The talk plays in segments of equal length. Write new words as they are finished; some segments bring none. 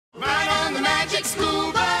magic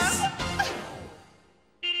school bus.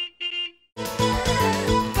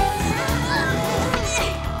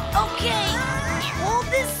 Okay, hold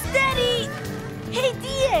this steady. Hey,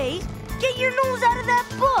 DA, get your nose out of that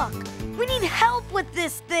book. We need help with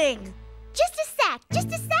this thing. Just a sec.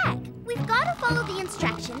 We've got to follow the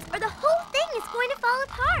instructions or the whole thing is going to fall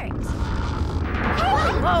apart.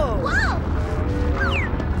 Hey! Whoa!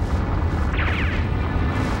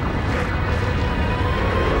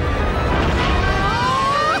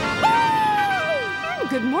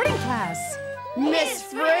 Good morning, class. Miss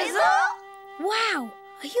Frizzle? Wow,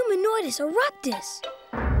 a humanoidus eruptus.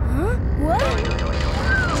 Huh? What?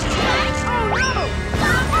 Oh, no!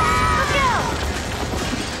 Look out!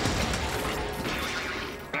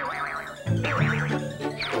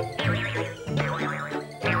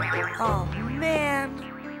 Oh, man.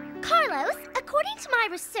 Carlos, according to my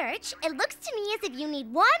research, it looks to me as if you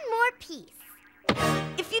need one more piece.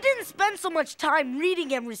 If you didn't spend so much time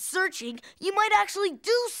reading and researching, you might actually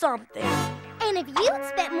do something. And if you'd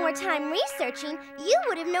spent more time researching, you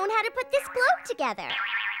would have known how to put this globe together.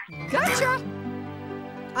 Gotcha!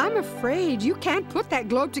 I'm afraid you can't put that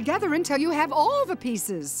globe together until you have all the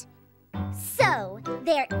pieces. So,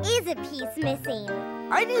 there is a piece missing.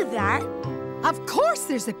 I knew that. Of course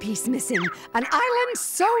there's a piece missing. An island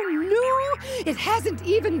so new, it hasn't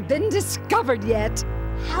even been discovered yet.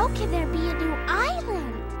 How can there be a new island?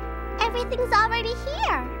 Everything's already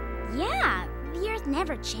here. Yeah, the Earth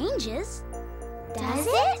never changes. Does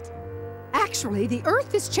it? Actually, the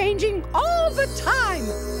Earth is changing all the time.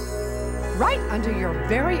 Right under your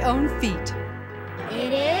very own feet.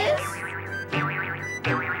 It is?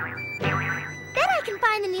 Then I can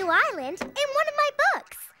find the new island in one of my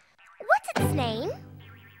books. What's its name?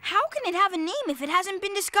 How can it have a name if it hasn't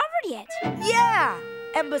been discovered yet? Yeah!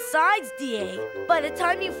 And besides, DA, by the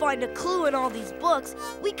time you find a clue in all these books,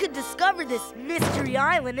 we could discover this mystery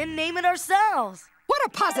island and name it ourselves. What a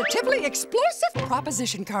positively explosive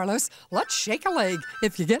proposition, Carlos. Let's shake a leg,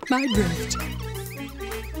 if you get my drift.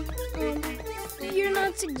 You're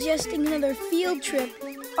not suggesting another field trip,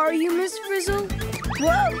 are you, Miss Frizzle?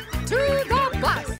 Whoa! To the bus!